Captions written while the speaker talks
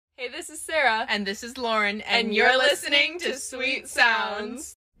this is Sarah. And this is Lauren. And you're listening to Sweet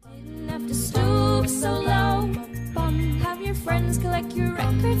Sounds. Didn't have to stoop so low. Have your friends collect your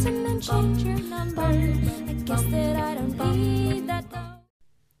records and then change your number. I guess that I don't need that though.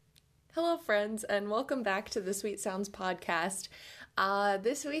 Hello, friends, and welcome back to the Sweet Sounds podcast.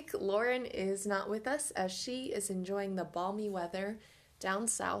 This week, Lauren is not with us as she is enjoying the balmy weather down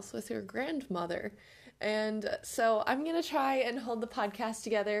south with her grandmother. And so I'm going to try and hold the podcast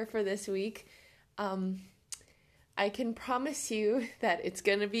together for this week. I can promise you that it's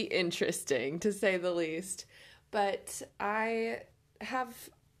going to be interesting, to say the least. But I have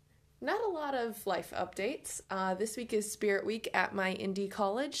not a lot of life updates. This week is Spirit Week at my indie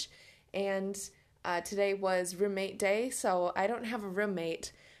college, and today was roommate day, so I don't have a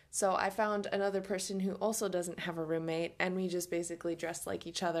roommate. So I found another person who also doesn't have a roommate, and we just basically dressed like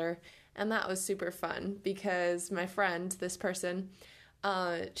each other, and that was super fun because my friend, this person,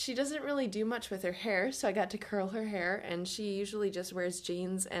 she doesn't really do much with her hair, so I got to curl her hair, and she usually just wears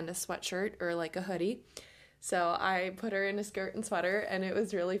jeans and a sweatshirt or like a hoodie. So I put her in a skirt and sweater, and it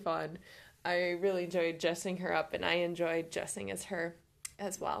was really fun. I really enjoyed dressing her up, and I enjoyed dressing as her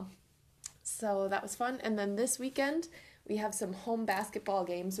as well. So that was fun. And then this weekend, we have some home basketball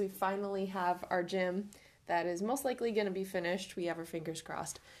games. We finally have our gym that is most likely going to be finished. We have our fingers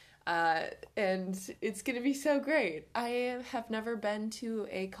crossed. And it's going to be so great. I have never been to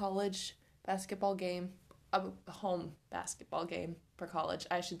a college basketball game, a home basketball game for college,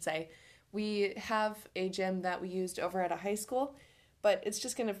 I should say. We have a gym that we used over at a high school, but it's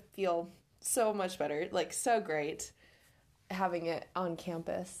just going to feel so much better, like so great having it on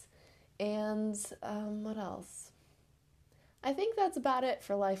campus. And what else? I think that's about it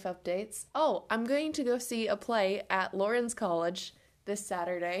for life updates. Oh, I'm going to go see a play at Lauren's college this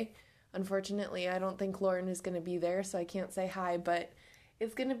Saturday. Unfortunately, I don't think Lauren is going to be there, so I can't say hi, but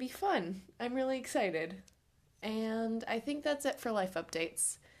it's going to be fun. I'm really excited. And I think that's it for life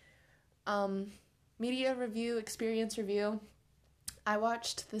updates. Media review, experience review. I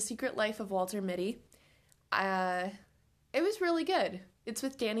watched The Secret Life of Walter Mitty. It was really good. It's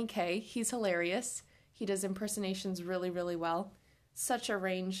with Danny Kaye. He's hilarious. He does impersonations really, really well. Such a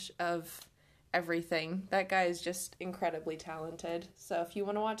range of everything. That guy is just incredibly talented. So if you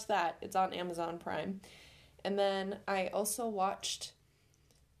want to watch that, it's on Amazon Prime. And then I also watched,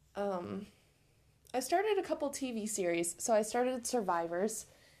 I started a couple TV series. So I started Survivors.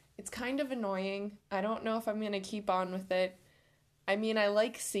 It's kind of annoying. I don't know if I'm going to keep on with it. I mean, I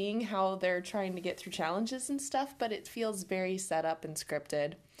like seeing how they're trying to get through challenges and stuff, but it feels very set up and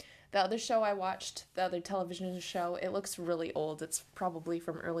scripted. The other show I watched, the other television show, it looks really old. It's probably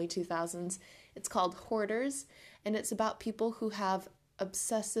from early 2000s. It's called Hoarders, and it's about people who have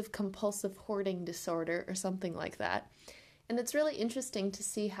obsessive-compulsive hoarding disorder or something like that. And it's really interesting to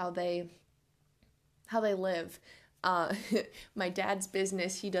see how they live. My dad's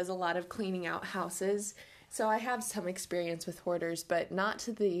business, he does a lot of cleaning out houses, so I have some experience with hoarders, but not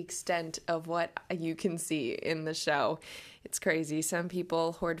to the extent of what you can see in the show. It's crazy. Some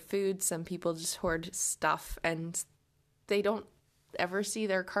people hoard food, some people just hoard stuff, and they don't ever see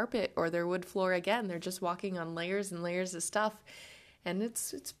their carpet or their wood floor again. They're just walking on layers and layers of stuff, and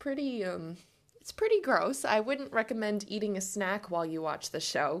it's pretty gross. I wouldn't recommend eating a snack while you watch the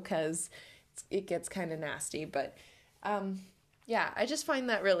show because it gets kind of nasty, but yeah, I just find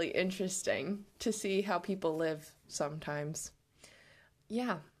that really interesting to see how people live sometimes.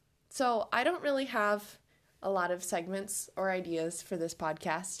 Yeah, so I don't really have a lot of segments or ideas for this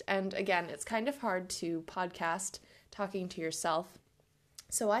podcast, and again, it's kind of hard to podcast talking to yourself,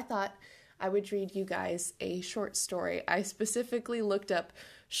 so I thought I would read you guys a short story. I specifically looked up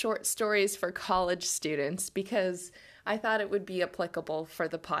short stories for college students because I thought it would be applicable for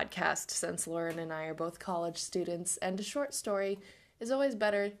the podcast since Lauren and I are both college students, and a short story is always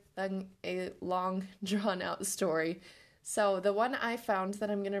better than a long, drawn-out story. So the one I found that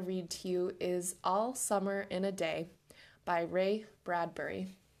I'm going to read to you is All Summer in a Day by Ray Bradbury.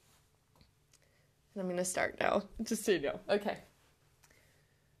 And I'm going to start now, just so you know. Okay.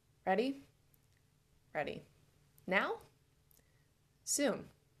 Ready? Ready. Now? Soon.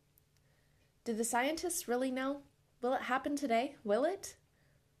 Did the scientists really know? Will it happen today? Will it?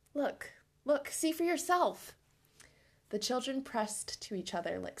 Look, see for yourself. The children pressed to each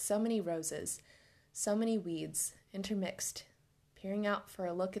other like so many roses, so many weeds, intermixed, peering out for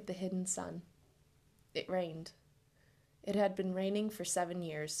a look at the hidden sun. It rained. It had been raining for 7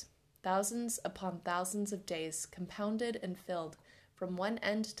 years, thousands upon thousands of days compounded and filled from one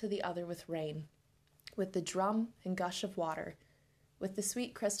end to the other with rain, with the drum and gush of water, with the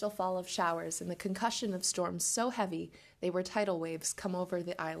sweet crystal fall of showers and the concussion of storms so heavy they were tidal waves come over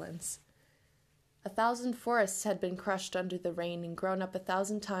the islands. 1,000 forests had been crushed under the rain and grown up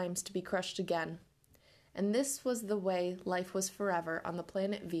 1,000 times to be crushed again. And this was the way life was forever on the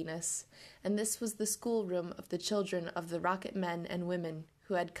planet Venus, and this was the schoolroom of the children of the rocket men and women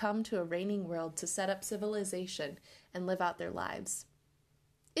who had come to a raining world to set up civilization and live out their lives.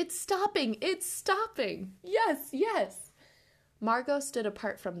 It's stopping! It's stopping! Yes, yes! Margot stood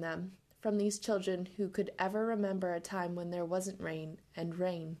apart from them, from these children who could ever remember a time when there wasn't rain, and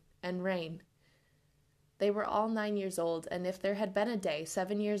rain, and rain. They were all 9 years old, and if there had been a day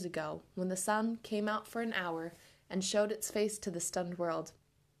 7 years ago when the sun came out for an hour and showed its face to the stunned world,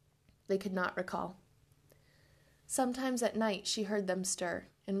 they could not recall. Sometimes at night she heard them stir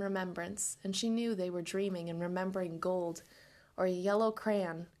in remembrance, and she knew they were dreaming and remembering gold, or a yellow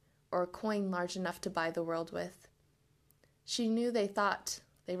crayon, or a coin large enough to buy the world with. She knew they thought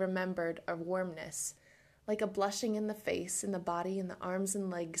they remembered a warmness, like a blushing in the face, in the body, in the arms and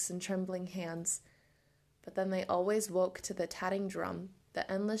legs and trembling hands. But then they always woke to the tatting drum,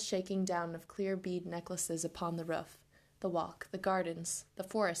 the endless shaking down of clear bead necklaces upon the roof, the walk, the gardens, the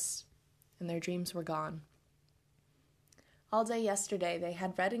forests, and their dreams were gone. All day yesterday they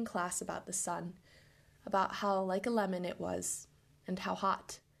had read in class about the sun, about how like a lemon it was, and how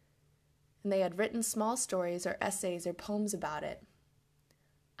hot. And they had written small stories or essays or poems about it.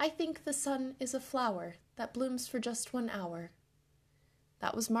 I think the sun is a flower that blooms for just 1 hour.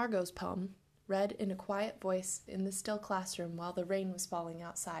 That was Margot's poem, read in a quiet voice in the still classroom while the rain was falling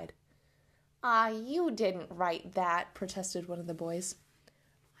outside. Ah, you didn't write that, protested one of the boys.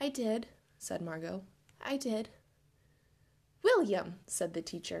 I did, said Margot. I did. William, said the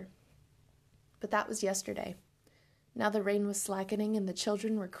teacher. But that was yesterday. Now the rain was slackening and the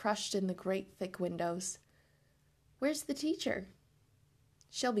children were crushed in the great thick windows. Where's the teacher?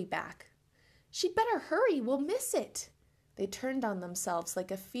 She'll be back. She'd better hurry, we'll miss it. They turned on themselves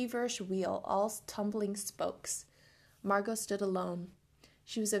like a feverish wheel, all tumbling spokes. Margot stood alone.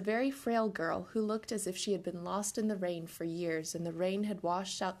 She was a very frail girl who looked as if she had been lost in the rain for years, and the rain had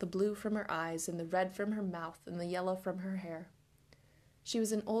washed out the blue from her eyes and the red from her mouth and the yellow from her hair. She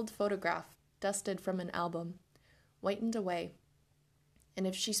was an old photograph, dusted from an album, whitened away, and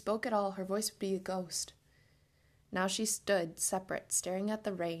if she spoke at all, her voice would be a ghost. Now she stood, separate, staring at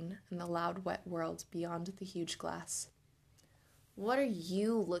the rain and the loud, wet world beyond the huge glass. What are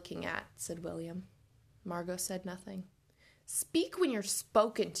you looking at? Said William. Margot said nothing. Speak when you're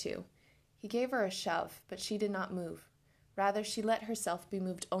spoken to. He gave her a shove, but she did not move. Rather, she let herself be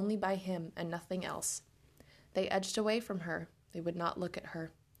moved only by him and nothing else. They edged away from her. They would not look at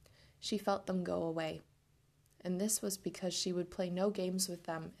her. She felt them go away. And this was because she would play no games with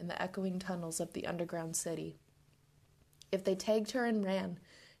them in the echoing tunnels of the underground city. If they tagged her and ran,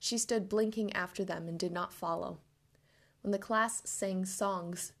 she stood blinking after them and did not follow. When the class sang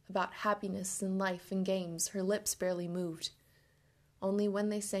songs about happiness and life and games, her lips barely moved. Only when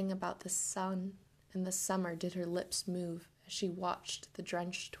they sang about the sun and the summer did her lips move as she watched the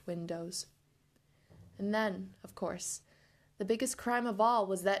drenched windows. And then, of course, the biggest crime of all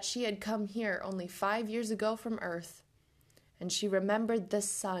was that she had come here only 5 years ago from Earth. And she remembered the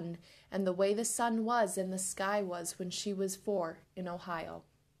sun and the way the sun was and the sky was when she was 4 in Ohio.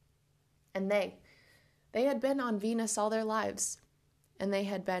 And they had been on Venus all their lives, and they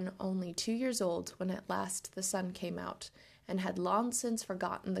had been only 2 years old when at last the sun came out, and had long since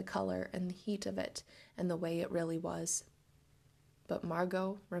forgotten the color and the heat of it and the way it really was. But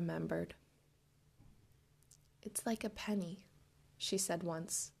Margot remembered. It's like a penny, she said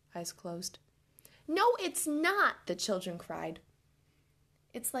once, eyes closed. No, it's not, the children cried.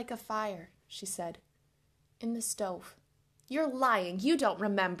 It's like a fire, she said, in the stove. You're lying, you don't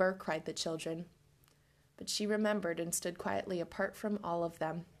remember, cried the children. But she remembered and stood quietly apart from all of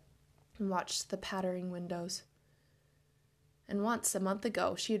them and watched the pattering windows. And once, a month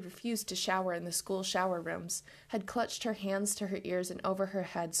ago, she had refused to shower in the school shower rooms, had clutched her hands to her ears and over her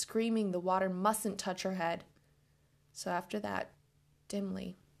head, screaming the water mustn't touch her head. So after that,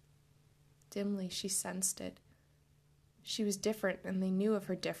 dimly, she sensed it. She was different, and they knew of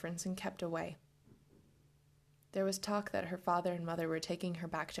her difference and kept away. There was talk that her father and mother were taking her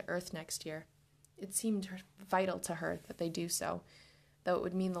back to Earth next year. It seemed vital to her that they do so, though it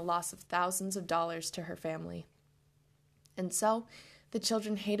would mean the loss of thousands of dollars to her family. And so, the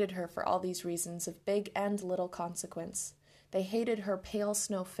children hated her for all these reasons of big and little consequence. They hated her pale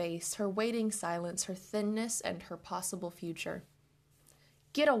snow face, her waiting silence, her thinness, and her possible future.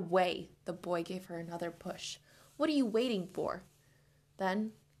 Get away, the boy gave her another push. What are you waiting for?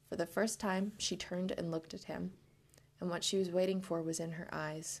 Then, for the first time, she turned and looked at him. and what she was waiting for was in her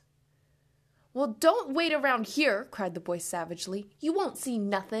eyes. "Well, don't wait around here," cried the boy savagely. "You won't see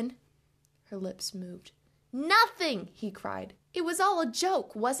nothing." Her lips moved. "Nothing!" he cried. "It was all a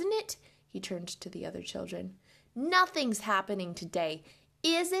joke, wasn't it?" He turned to the other children. "Nothing's happening today,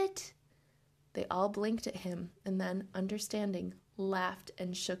 is it?" They all blinked at him and then, understanding, laughed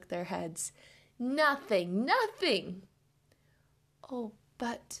and shook their heads. "Nothing, nothing!" "Oh,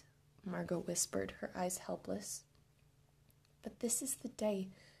 but," Margot whispered, her eyes helpless. "But this is the day.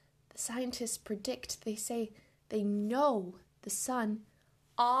 The scientists predict, they say, they know the sun."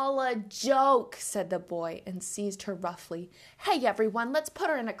 "All a joke," said the boy, and seized her roughly. "Hey, everyone, let's put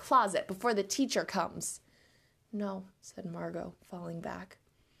her in a closet before the teacher comes." "No," said Margot, falling back.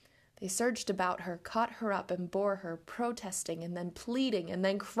 They surged about her, caught her up, and bore her, protesting and then pleading and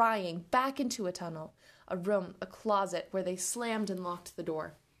then crying, back into a tunnel, a room, a closet, where they slammed and locked the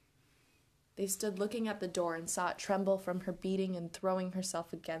door. They stood looking at the door and saw it tremble from her beating and throwing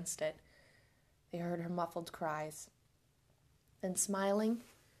herself against it. They heard her muffled cries. Then, smiling,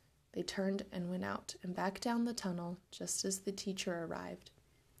 they turned and went out and back down the tunnel just as the teacher arrived.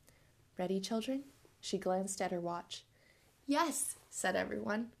 "Ready, children?" She glanced at her watch. "Yes," said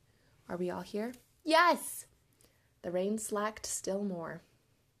everyone. "Are we all here?" "Yes!" The rain slacked still more.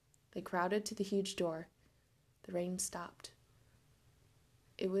 They crowded to the huge door. The rain stopped.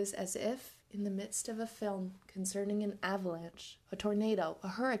 It was as if, in the midst of a film concerning an avalanche, a tornado, a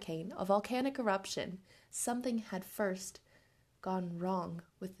hurricane, a volcanic eruption, something had first gone wrong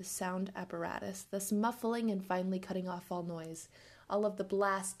with the sound apparatus, thus muffling and finally cutting off all noise, all of the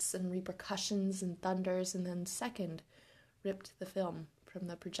blasts and repercussions and thunders, and then second, ripped the film from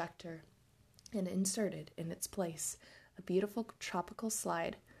the projector and inserted in its place a beautiful tropical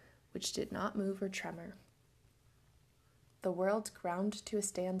slide which did not move or tremor. The world ground to a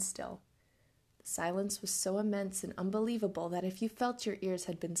standstill. The silence was so immense and unbelievable that if you felt your ears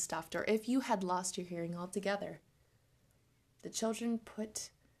had been stuffed, or if you had lost your hearing altogether, the children put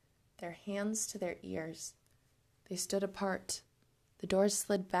their hands to their ears. They stood apart. The doors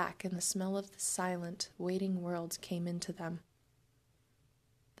slid back, and the smell of the silent, waiting world came into them.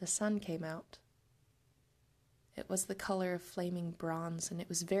 The sun came out. It was the color of flaming bronze, and it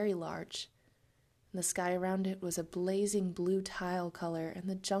was very large. And the sky around it was a blazing blue tile color, and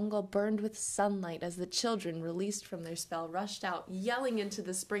the jungle burned with sunlight as the children, released from their spell, rushed out, yelling into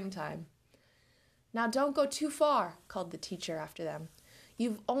the springtime. "Now don't go too far," called the teacher after them.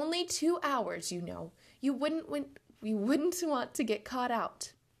 "You've only 2 hours, you know. You wouldn't want to get caught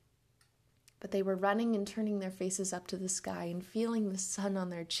out." But they were running and turning their faces up to the sky and feeling the sun on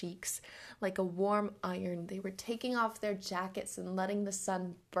their cheeks like a warm iron. They were taking off their jackets and letting the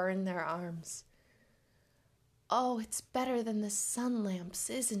sun burn their arms. "Oh, it's better than the sun lamps,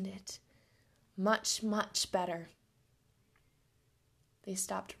 isn't it? Much, much better." They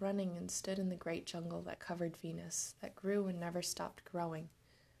stopped running and stood in the great jungle that covered Venus, that grew and never stopped growing,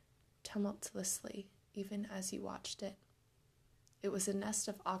 tumultuously, even as you watched it. It was a nest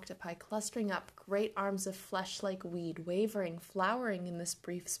of octopi clustering up, great arms of flesh like weed, wavering, flowering in this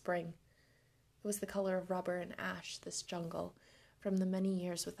brief spring. It was the color of rubber and ash, this jungle, from the many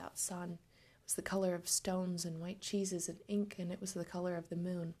years without sun. It was the color of stones and white cheeses and ink, and it was the color of the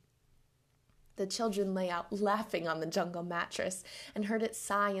moon. The children lay out laughing on the jungle mattress and heard it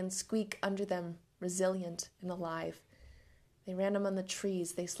sigh and squeak under them, resilient and alive. They ran among the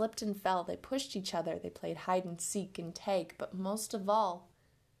trees, they slipped and fell, they pushed each other, they played hide and seek and tag, but most of all,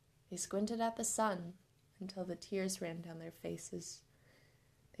 they squinted at the sun until the tears ran down their faces.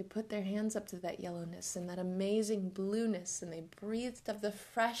 They put their hands up to that yellowness and that amazing blueness, and they breathed of the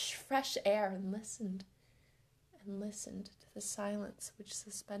fresh, fresh air and listened to the silence which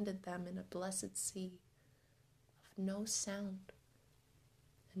suspended them in a blessed sea of no sound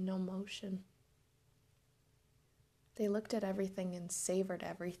and no motion. They looked at everything and savored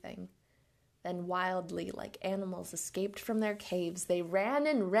everything. Then wildly, like animals escaped from their caves, they ran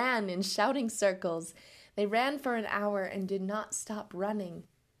and ran in shouting circles. They ran for an hour and did not stop running.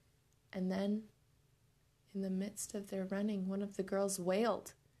 And then, in the midst of their running, one of the girls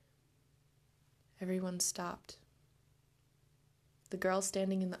wailed. Everyone stopped. The girl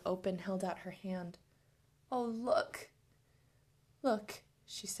standing in the open held out her hand. "Oh, look, look,"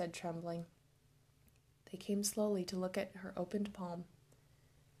 she said, trembling. They came slowly to look at her opened palm.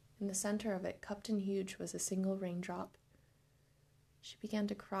 In the center of it, cupped and huge, was a single raindrop. She began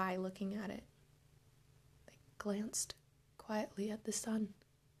to cry, looking at it. They glanced quietly at the sun.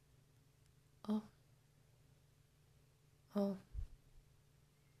 Oh.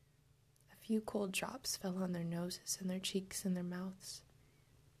 A few cold drops fell on their noses and their cheeks and their mouths.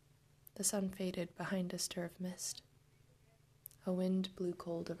 The sun faded behind a stir of mist. A wind blew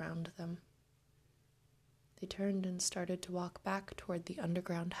cold around them. They turned and started to walk back toward the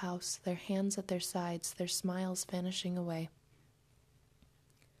underground house, their hands at their sides, their smiles vanishing away.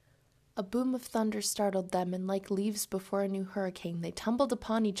 A boom of thunder startled them, and like leaves before a new hurricane, they tumbled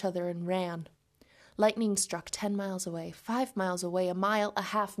upon each other and ran. Lightning struck 10 miles away, 5 miles away, a mile, a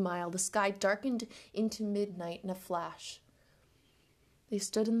half mile. The sky darkened into midnight in a flash. They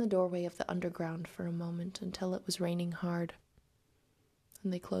stood in the doorway of the underground for a moment until it was raining hard.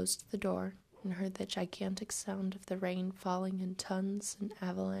 Then they closed the door and heard the gigantic sound of the rain falling in tons and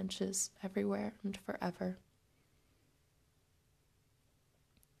avalanches everywhere and forever.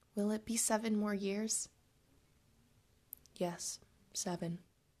 Will it be 7 more years? Yes, 7.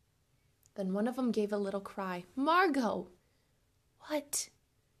 Then one of them gave a little cry. Margot! What?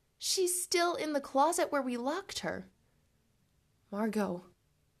 She's still in the closet where we locked her. Margot.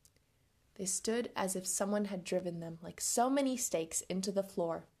 They stood as if someone had driven them, like so many stakes, into the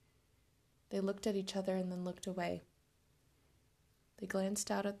floor. They looked at each other and then looked away. They glanced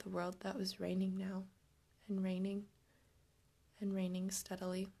out at the world that was raining now, and raining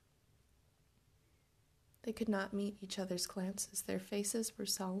steadily. They could not meet each other's glances. Their faces were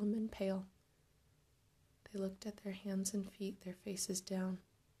solemn and pale. They looked at their hands and feet, their faces down.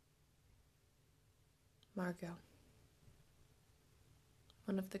 Margot.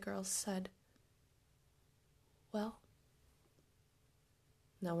 One of the girls said, "Well?"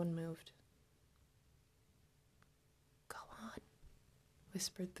 No one moved. "Go on,"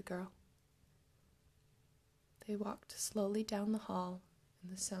 whispered the girl. They walked slowly down the hall in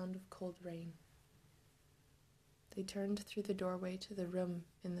the sound of cold rain. They turned through the doorway to the room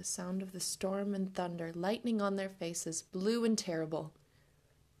in the sound of the storm and thunder, lightning on their faces, blue and terrible.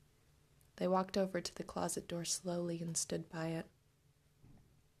 They walked over to the closet door slowly and stood by it.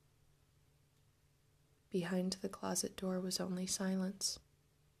 Behind the closet door was only silence.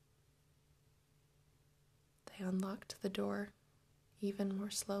 They unlocked the door even more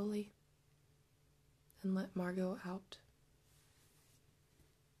slowly and let Margot out.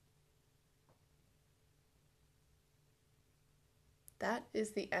 That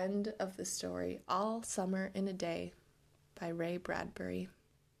is the end of the story, All Summer in a Day by Ray Bradbury.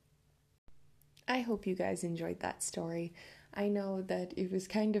 I hope you guys enjoyed that story. I know that it was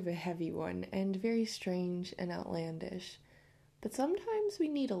kind of a heavy one and very strange and outlandish, but sometimes we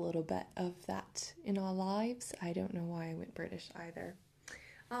need a little bit of that in our lives. I don't know why I went British either.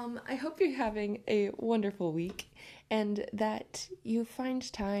 I hope you're having a wonderful week and that you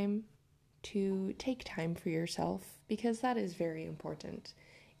find time to take time for yourself, because that is very important.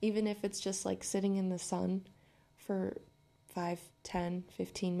 Even if it's just like sitting in the sun for 5, 10,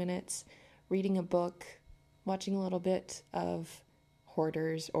 15 minutes, reading a book, watching a little bit of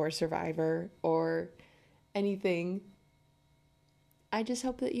Hoarders or Survivor or anything. I just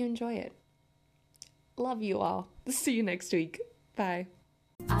hope that you enjoy it. Love you all. See you next week. Bye.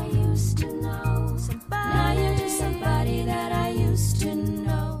 I used to know